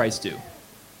 what did Christ do?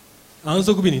 安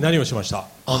息日に何をしました？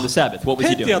 On the Sabbath, what was ペ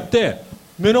he ッてや doing? って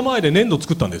目の前で粘土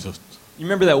作ったんですよ。 You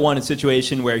remember that one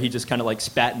situation where he just kind of like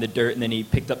spat in the dirt and then he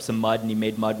picked up some mud and he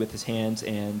made mud with his hands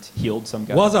and healed some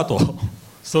guy? わざと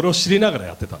それを知りながら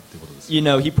やってたっていうことです。 You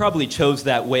know, he probably chose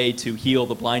that way to heal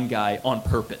the blind guy on も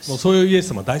う purpose. そういうイエス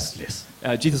様大好きです。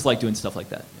 Jesus liked doing stuff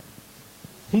like that.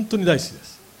 本当に大好きで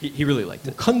す。 He really liked もう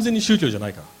it. 完全に宗教じゃな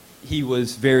いから。He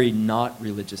was very not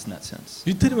religious in that sense.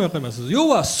 言ってる意味わかります？要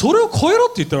はそれを超えろっ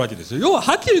て言ってるわけですよ。要は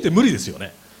はっきり言って無理ですよ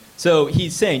ね。So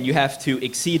he's saying you have to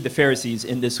exceed the Pharisees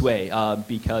in this way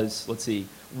because, let's see,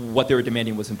 what they were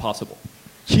demanding was impossible.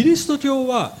 キリスト教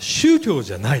は宗教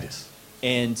じゃないです。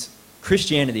And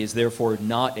Christianity is therefore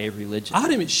not a religion. あ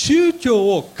る意味宗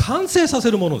教を完成させ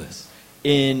るものです。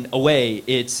In a way,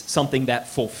 it's something that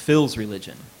fulfills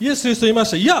religion. イエス・キリスト言いま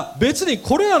した。いや別に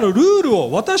これらのルール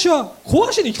を私は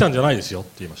壊しに来たんじゃないですよって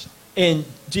言いました。And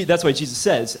that's why Jesus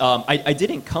says, I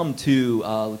didn't come to,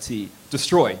 let's see,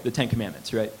 destroy the Ten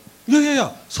Commandments, right? いやいやい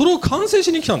や、それを完成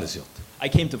しに来たんですよ。I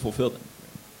came to fulfill them.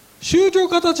 宗教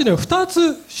家たちには2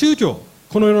つ宗教、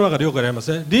この世の中でよくありま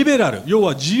すね。リベラル、要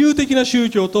は自由的な宗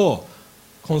教と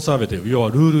コンサーベティブ、要は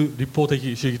ルール、立法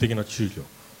的、主義的な宗教。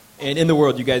And in the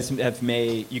world, you guys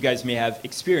may have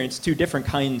experienced two different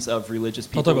kinds of religious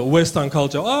例えば people. ウエスタンカル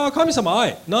チャー、ああ神様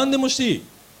愛、何でもしていい。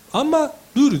あんま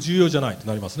ルール重要じゃないって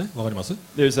なりますね。わかります？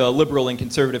 There's a liberal and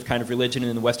conservative kind of religion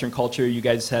in the Western culture. You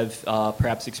guys have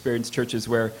perhaps experienced churches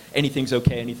where anything's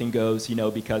okay, anything goes,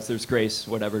 because there's grace,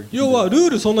 whatever. 要はルー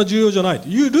ルそんな重要じゃないと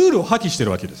いうルールを破棄して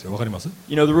るわけですよ。わかります？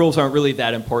 The rules aren't really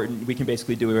that important. We can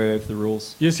basically do away with the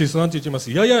rules. イエス・キリストなんて言ってます？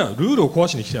いやいや、ルールを壊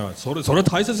しに来てない。それは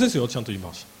大切ですよ。ちゃんと言い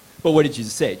ました。But what did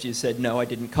Jesus say? Jesus said, no, I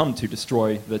didn't come to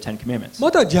destroy the Ten Commandments.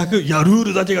 また逆、いやルー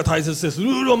ルだけが大切です。ル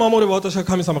ールを守れば私は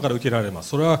神様から受けられます。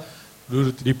それはル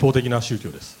ール立法的な宗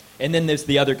教です。And then there's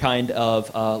the other kind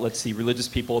of, let's see, religious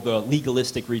people, the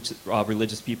legalistic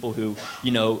religious people who,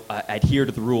 adhere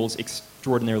to the rules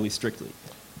extraordinarily strictly.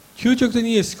 究極的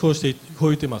にイエスこう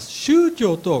言っています。宗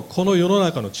教とこの世の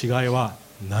中の違いは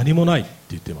何もないって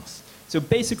言っています。So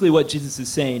basically what Jesus is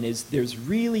saying is there's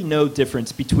really no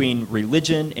difference between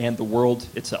religion and the world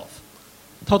itself.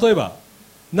 例えば、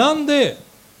なんで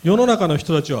世の中の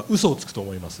人たちは嘘をつくと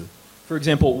思います？ For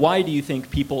example, why do you think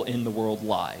people in the world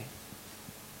lie?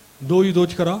 どういう動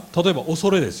機から？例えば恐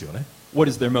れですよね。What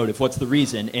is their motive? What's the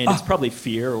reason? And it's probably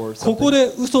fear or ここ something.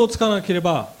 で嘘をつかなけれ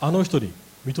ばあの人に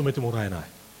認めてもらえない。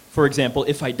For example,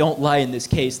 if I don't lie in this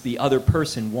case, the other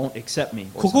person won't accept me.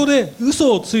 ここで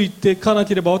嘘をついていかな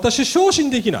ければ私昇進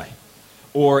できない。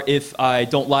Or if I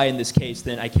don't lie in this case,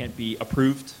 then I can't be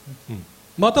approved.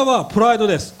 またはプライド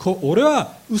です。俺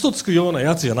は嘘つくような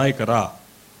やつじゃないから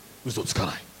嘘つか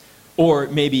ない。Or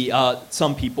maybe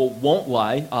some people won't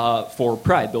lie for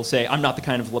pride. They'll say, I'm not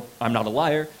a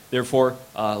liar, therefore,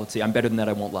 let's see, I'm better than that,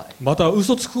 I won't lie. また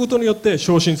嘘つくことによって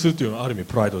昇進するというのはある意味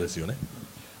プライドですよね。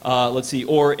Let's see,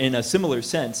 or in a similar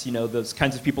sense, those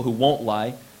kinds of people who won't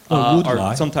lie would are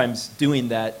lie. sometimes doing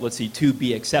that, let's see, to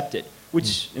be accepted,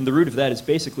 which in the root of that is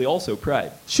basically also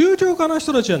pride. 宗教家の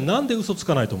人たちはなんで嘘つ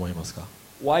かないと思いますか？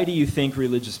 Why do you think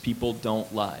religious people don't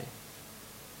lie?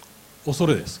 恐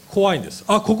れです。怖いんです。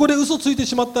ここで嘘ついて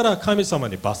しまったら神様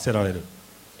に罰せられる。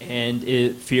And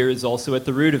fear is also at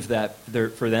the root of that.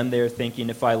 For them, they're thinking,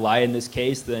 if I lie in this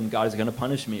case, then God is going to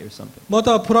punish me or something. ま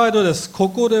たプライドです。こ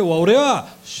こでは俺は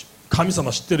神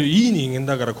様知ってるいい人間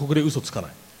だからここで嘘つかな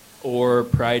い。Or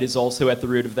pride is also at the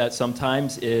root of that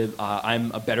sometimes. If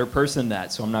I'm a better person than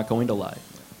that, so I'm not going to lie.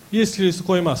 イエス・キリスト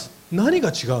こう言います。何が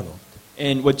違うの？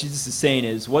 And what Jesus is saying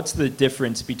is, what's the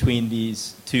difference between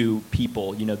these two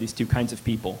people, these two kinds of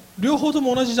people? 両方と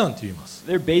も同じじゃんって言います。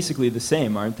 They're basically the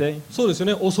same, aren't they? そうですよ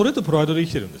ね。恐れとプライドで生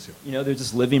きてるんですよ。They're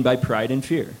just living by pride and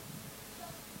fear.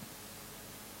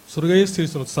 それがイエス・キリ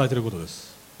ストの伝えていることで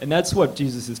す。 And that's what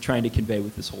Jesus is trying to convey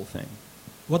with this whole thing.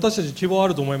 私たち希望あ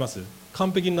ると思います。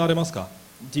完璧になれますか？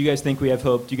 Do you guys think we have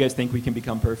hope? Do you guys think we can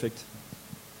become perfect?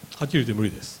 はっきり言って無理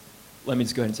です。 Let me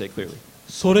just go ahead and say it clearly.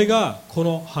 それがこ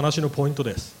の話のポイント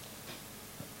です。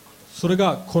それ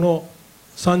がこの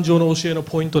三条の教えの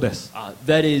ポイントです。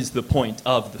That is the point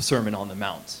of the Sermon on the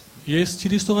Mount. イエス・キ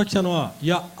リストが来たのは、い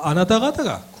や、あなた方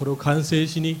がこれを完成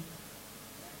しに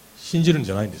信じるん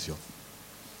じゃないんですよ。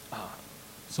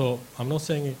So, I'm not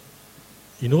saying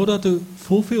in order to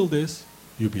fulfill this,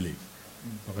 you believe.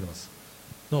 わかります。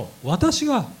No、私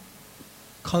が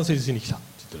完成しに来たって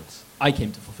言ってるんです。I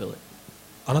came to fulfill it.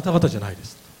 あなた方じゃないで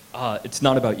す。It's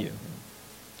not about you.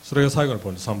 それが最後のポ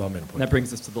イント、3番目のポイン And ト。 that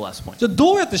brings us to the last point. じゃあ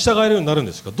どうやって従えるようになるん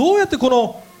ですか？どうやってこ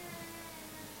の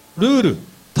ルール、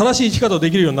正しい生き方を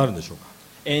できるようになるんでしょうか？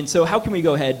 And so how can we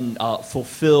go ahead and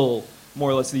fulfill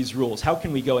more or less these rules? How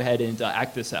can we go ahead and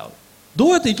act this out? どう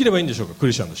やって生きればいいんでしょうか？ク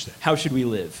リスチャンとして。 How should we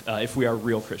live if we are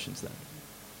real Christians then?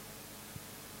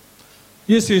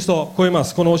 イエス・キリストこう言いま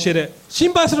す。この教えで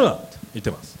心配するなって言っ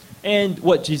てます。 And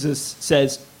what Jesus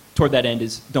says toward that end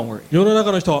is, don't worry. 世の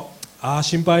中の人、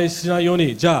心配しないよう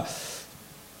に、じゃあ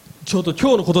ちょっと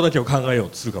今日のことだけを考えよう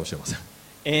とするかもしれません。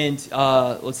And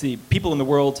let's see, people in the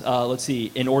world, let's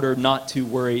see, in order not to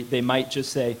worry, they might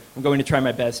just say, I'm going to try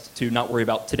my best to not worry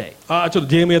about today. ちょっと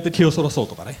ゲームやって気をそらそう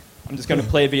とかね。I'm just going to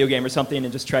play a video game or something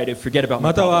and just try to forget about my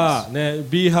また problems. はね、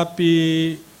Be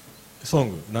Happy ソ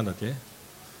ングなんだっけ？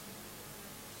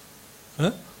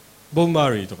ボン・マ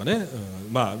ーリーとかね、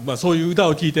まあそういう歌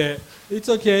を聴いて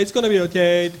It's okay, it's gonna be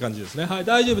okay って感じですね。はい、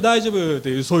大丈夫大丈夫って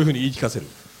いうそういうふうに言い聞かせる。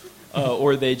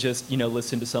Or they just,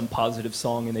 listen to some positive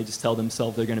song and they just tell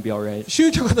themselves they're going to be all right.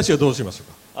 宗教家たちはどうしましょう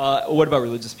か？ What about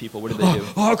religious people? What do they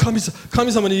do?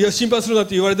 神様にいや心配するなっ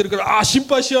て言われてるから心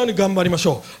配しように頑張りまし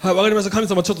ょう。はい、わかりました。神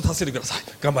様ちょっと助けてください。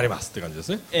頑張りますって感じです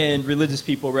ね。And religious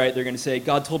people, right? They're going to say,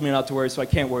 God told me not to worry, so I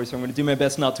can't worry. So I'm going to do my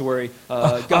best not to worry.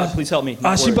 God, please help me.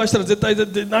 心配したら絶対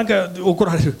なんか怒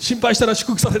られる。心配したら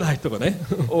祝福されないとかね。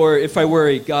Or if I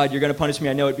worry, God, you're going to punish me.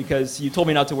 I know it because you told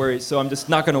me not to worry, so I'm just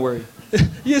not going to worry.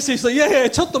 イエスいやいや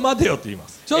ちょっと待てよって言いま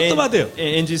す。ちょっと待てよ。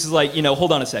And Jesus is like,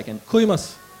 hold on a second. こう言いま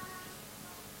す。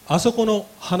あそこの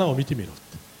花を見てみろっ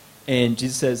て。And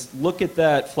Jesus says, look at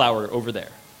that flower over there.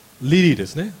 リリーで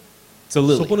すね。So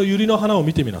lily. そこの百合の花を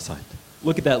見てみなさい。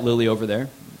Look at that lily over there.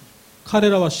 彼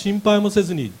らは心配もせ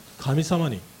ずに神様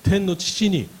に天の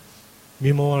父に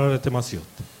見守られてますよっ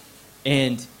て。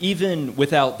And even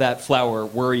without that flower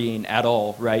worrying at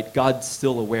all, right? God's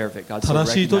still aware of it. God still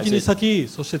正しい時に recognizes it. 咲き、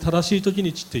そして正しい時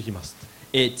に散っていきます。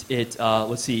It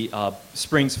let's see,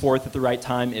 springs forth at the right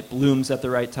time. It blooms at the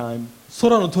right time.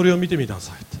 空の鳥を見てみな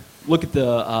さいって。Look at the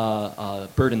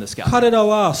bird in the sky. 彼ら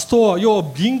はストア、要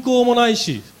は銀行もない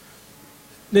し、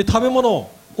で食べ物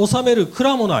を納める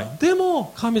蔵もない。で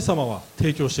も神様は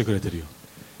提供してくれてるよ。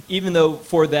Even though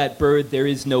for that bird there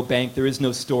is no bank, there is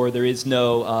no store, there is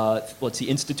no let's see,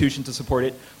 institution to support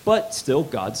it, but still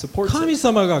God supports 神 it.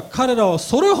 様が彼らを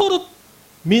それほど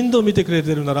面倒見てくれ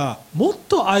てるなら、もっ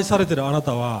と愛されてるあな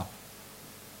たは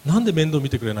なんで面倒見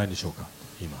てくれないんでしょうかと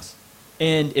言います。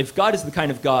And if God is the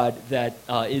kind of God that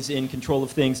is in control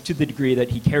of things to the degree that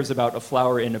He cares about a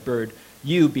flower and a bird,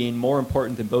 you being more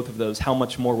important than both of those, how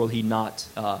much more will He not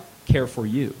care for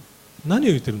you? 何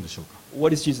を言ってるんでしょうか。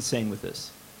 What is Jesus saying with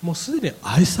this? もうすでに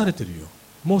愛されてるよ。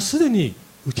もうすでに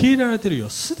受け入れられてるよ。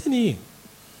すでに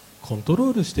コントロ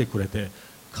ールしてくれて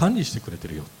管理してくれて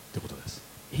るよってことです。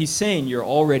He's saying you're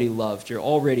already loved, you're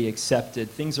already accepted,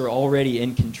 things are already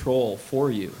in control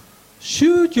for you.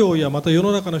 宗教やまた世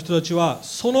の中の人たちは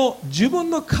その自分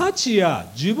の価値や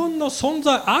自分の存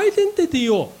在、アイデンティテ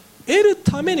ィを得る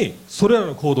ためにそれら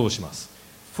の行動をします。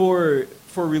For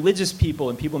religious people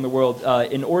and people in the world,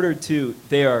 in order to,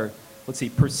 they are, let's see,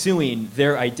 pursuing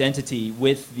their identity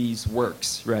with these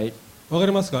works, right? わか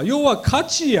りますか？要は価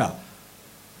値や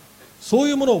そう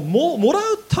いうものをもら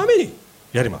うために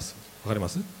やります。わかりま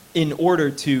す？ In order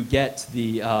to get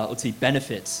the, let's see,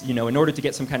 benefits, in order to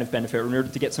get some kind of benefit, or in order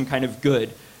to get some kind of good,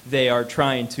 they are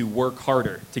trying to work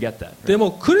harder to get that. で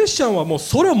もクリスチャンはもう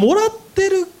それをもらって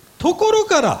るところ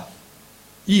から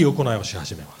いい行いをし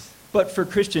始めます。But for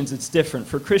Christians, it's different.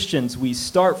 For Christians, we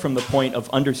start from the point of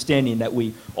understanding that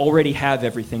we already have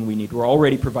everything we need. We're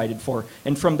already provided for.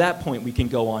 And from that point, we can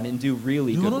go on and do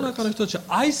really 世 good の中の works. 人たちは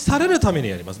愛されるために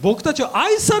やります。僕たちは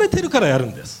愛されてるからやる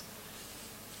んです。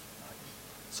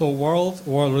So world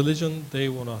religion, they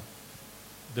will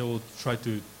try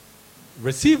to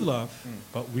receive love,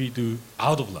 but we do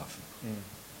out of love,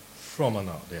 from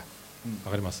and out. Yeah.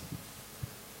 わかります？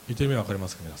言ってみわかりま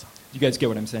すか皆さん。You guys get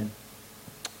what I'm saying?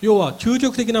 要は究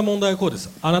極的な問題はこうです。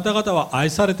あなた方は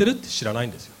愛されてるって知らない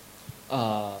んですよ。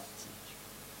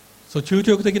そう究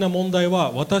極的な問題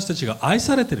は私たちが愛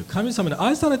されてる、神様に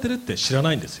愛されてるって知ら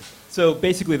ないんですよ。So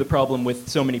basically, the problem with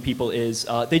so many people is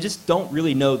they just don't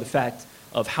really know the fact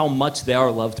of how much they are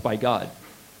loved by God.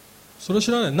 それを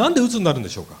知らない。なんで鬱になるんで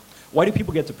しょうか。 Why do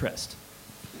people get depressed?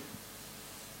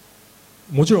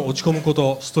 もちろん落ち込むこ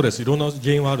と、ストレス、いろんな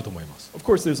原因はあると思います。Of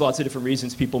course, there's lots of different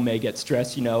reasons people may get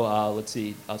stressed. Let's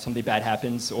see, something bad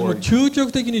happens, でも or 究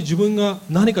極的に自分が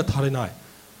何か足りない、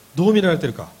どう見られて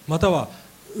るか、または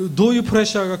どういうプレッ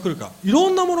シャーが来るか、いろ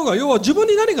んなものが要は自分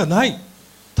に何かない、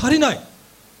足りない、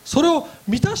それを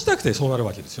満たしたくてそうなる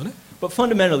わけですよね。But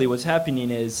fundamentally, what's happening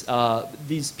is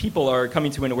these people are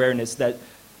coming to an awareness that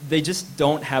they just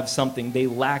don't have something. They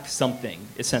lack something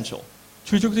essential.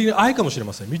 究極的に愛かもしれ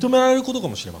ません。認められることか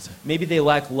もしれません。 Maybe they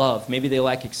lack love. Maybe they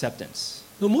lack acceptance.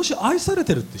 でももし愛され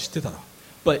てるって知ってたら、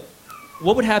 But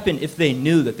what would happen if they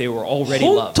knew that they were already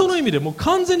本 loved? 当の意味でもう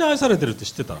完全に愛されてるって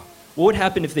知ってたら、 What would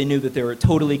happen if they knew that they were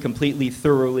totally, completely,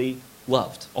 thoroughly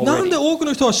loved なんで already? 多く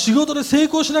の人は仕事で成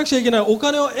功しなくちゃいけない、お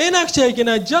金を得なくちゃいけ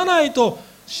ない、じゃないと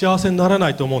幸せにならな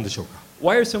いと思うんでしょうか。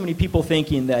 Why are so many people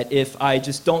thinking that if I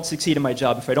just don't succeed in my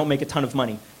job, if I don't make a ton of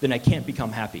money, then I can't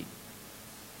become happy?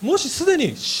 もしすで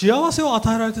に幸せを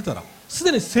与えられてたら、す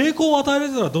でに成功を与えられ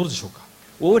てたらどうでしょうか。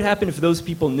 What would happen if those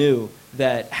people knew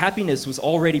that happiness was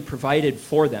already provided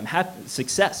for them,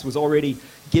 success was already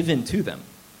given to them?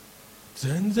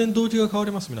 全然動機が変わ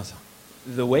ります。皆さん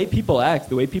The way people act,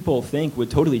 the way people think would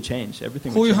totally change.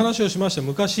 Everything こう would いう change. 話をしまして、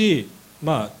昔、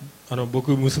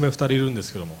僕娘2人いるんで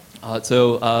すけども、 Let's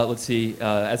see,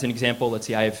 as an example, let's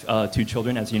see, I have two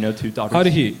children, as you know, two ある daughters.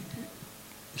 日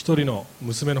一人の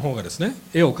娘の方がですね、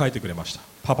絵を描いてくれました。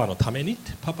パパのためにっ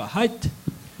て、パパはいって。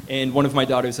 And one of my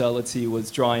daughters, let's see,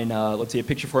 was drawing, let's see, a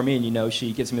picture for me, and you know,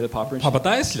 she gives me the popper, and パパ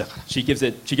大好きだから。 she gives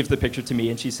the picture to me,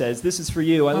 and she says, "This is for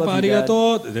you. I パパ love あ you, りが Dad."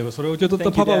 とう。でもそれを受け取った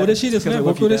Thank you, パパは Dad. 嬉しいですね。 Because I love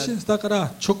僕 you, 嬉しいです。だか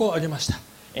らチョコをあげました。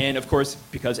 And of course,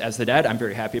 because as the dad, I'm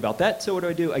very happy about that. So what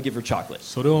do? I give her chocolate.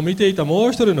 それを見ていたも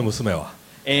う一人の娘は、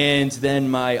 And then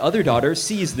my other daughter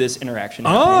sees this interaction happening,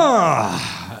 あ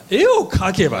あ、絵を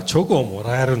描けばチョコをも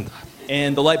らえるんだ。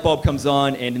 and the light bulb comes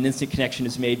on, and an instant connection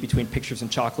is made between pictures and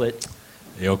chocolate.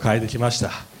 絵を描いてきまし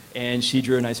た。 And she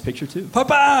drew a nice picture too. パ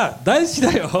パ大好き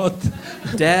だよって。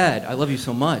 Dad, I love you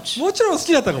so much. もちろん好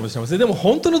きだったかもしれません。でも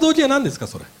本当の動機は何ですか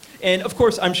それ。 And of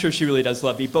course, I'm sure she really does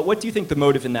love me. But what do you think the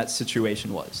motive in that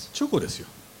situation was? チョコですよ。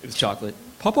 It was chocolate.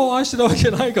 パパを愛してたわけ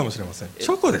ないかもしれません。チ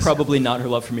ョコですよ。 Probably not her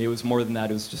love for me. It was more than that.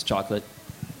 It was just chocolate.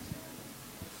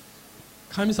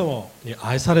 神様に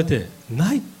愛されて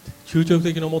ないって究極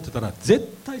的に思ってたら、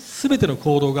絶対全ての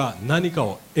行動が何か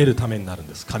を得るためになるん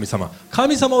です。神様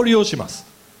を利用します。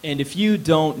 And if you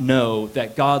don't know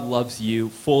that God loves you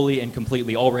fully and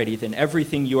completely already, then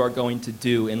everything you are going to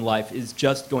do in life is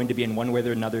just going to be in one way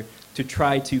or another to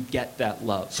try to get that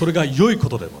love. それが良いこ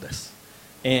とでもです。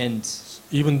 And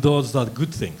Even those are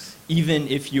good things. even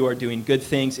if you are doing good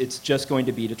things, it's just going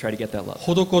to be to try to get that love.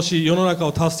 施し、世の中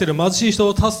を助ける、貧しい人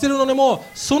を助けるのにも、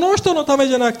その人のため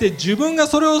じゃなくて、自分が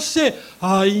それをして、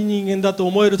ああ、いい人間だと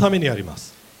思えるためにやりま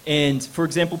す。 And for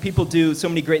example, people do so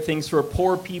many great things for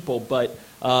poor people, but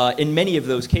in many of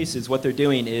those cases, what they're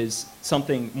doing is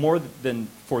something more than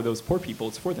for those poor people,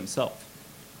 it's for themselves.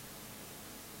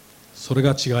 それ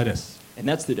が違いです。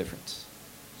 And that's the difference.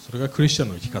 それがクリスチャン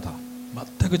の生き方。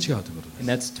全く違うということです。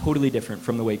 And that's totally different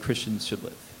from the way Christians should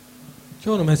live.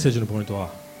 今日のメッセージのポイントは、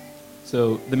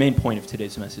 So the main point of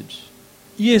today's message,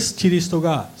 イエス・キリスト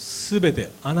がすべて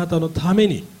あなたのため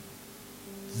に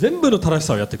全部の正し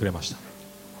さをやってくれました。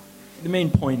 the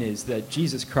main point is that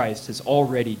Jesus Christ has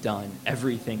already done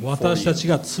everything for 私た you, ち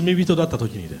が罪人だった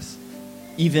時にです。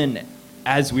 even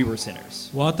as we were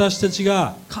sinners. 私たち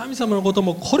が神様のこと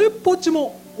もこれっぽっち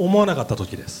も思わなかった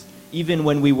時です。 Even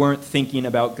when we weren't thinking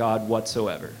about God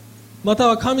whatsoever. また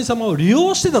は神様を利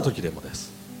用してた時でもです。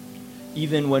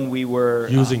 Even when we were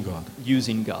Using God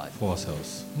using God. for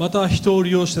ourselves。または人を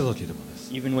利用してた時でもで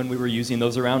す。 Even when we were using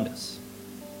those around us.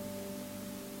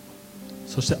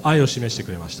 そして愛を示して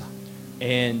くれました。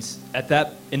 And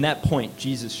in that point,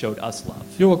 Jesus showed us love.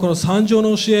 要はこの三条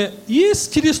の教え、イエス・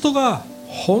キリストが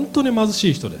本当に貧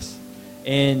しい人です。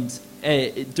 And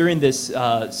during this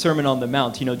Sermon on the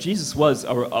Mount, you know, Jesus was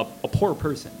a poor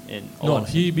person. In a No, lot of-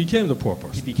 he became the poor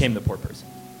he person. became the poor person.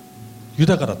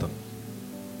 豊かだったの。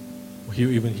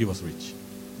Even he was rich.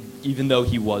 Even though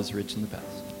he was rich in the past.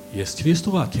 イエス・キリス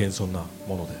トは謙遜な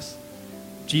ものです。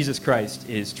 Jesus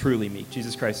Christ is truly meek.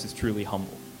 Jesus Christ is truly humble.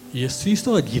 イエス・キリス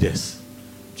トは義です。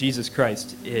 Jesus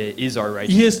Christ is our イ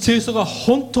righteousness. エス・キリストが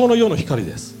本当の世の光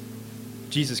です。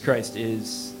 Jesus Christ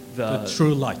is The the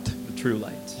true light。 true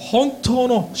light. 本当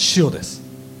の塩です。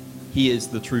 He is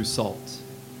the true salt.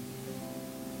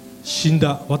 死ん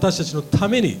だ、私たちのた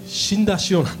めに死んだ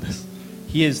塩なんです。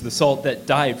 He is the salt that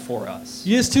died for us.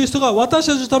 イエス・キリストが私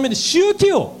たちのために塩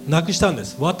気をなくしたんで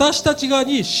す。私たち側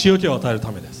に塩気を与える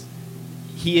ためです。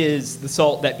 He is the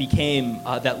salt that became,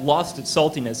 that lost its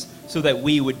saltiness so that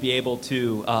we would be able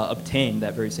to obtain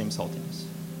that very same saltiness.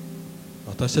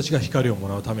 私たちが光をも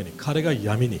らうために彼が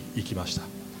闇に行きました。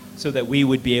 So that we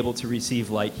would be able to receive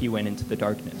light, he went into the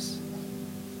darkness.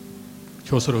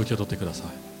 今日それを受け取ってくださ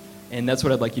い。 And that's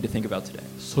what I'd like you to think about today.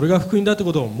 それが福音だという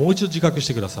ことをもう一度自覚し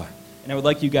てください。 And I would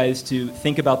like you guys to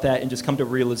think about that and just come to a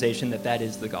realization that that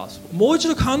is the gospel. もう一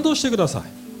度感動してください。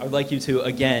 I would like you to,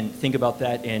 again, think about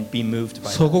that and be moved by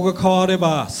そ that. こが変われ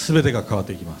ば全てが変わっ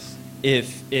ていきます。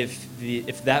 If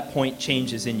that point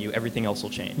changes in you, everything else will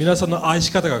change. 皆さんの愛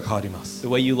し方が変わります。 The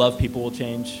way you love people will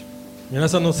change. 皆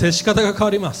さんの接し方が変わ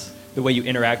ります。 The way you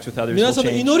interact with others 皆 will さん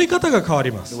の change. 祈り方が変わ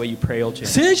りま The す。 way you pray will change.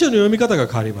 聖書の読み方が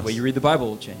変わりま The way す you。read the Bible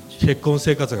will change. 結婚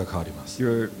生活が変わります。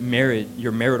 Your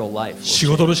marital life will 仕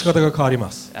事の change, 仕方が変わり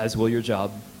ます。 as will your job.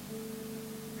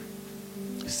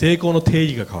 成功の定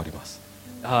義が変わります。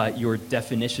 Your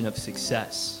definition of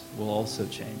success will also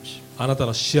change. あなた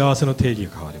の幸せの定義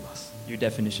が変わります。your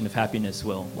definition of happiness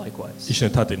will likewise. 一緒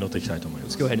に立って祈っていきたいと思いま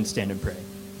Let's す。 go ahead and stand and pray.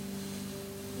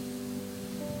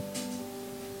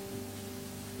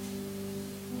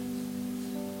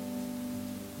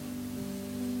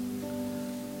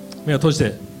 目を閉じ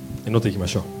て祈っていきま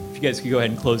しょう。 If you guys could go ahead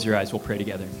and close your eyes, we'll pray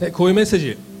together. こういうメッセー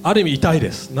ジある意味痛い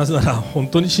です。なぜなら本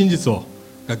当に真実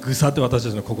がぐさって私た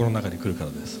ちの心の中に来るか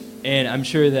らです。 And I'm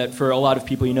sure that for a lot of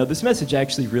people, this message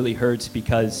actually really hurts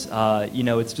because,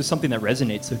 it's just something that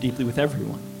resonates so deeply with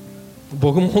everyone.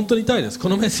 僕も本当に痛いです。こ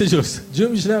のメッセージを準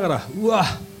備しながらうわ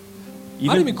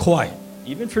ある意味怖い。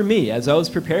 Even for me, as I was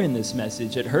preparing this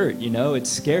message, it hurt. It's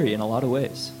scary in a lot of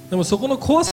ways. でもそこの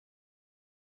怖さ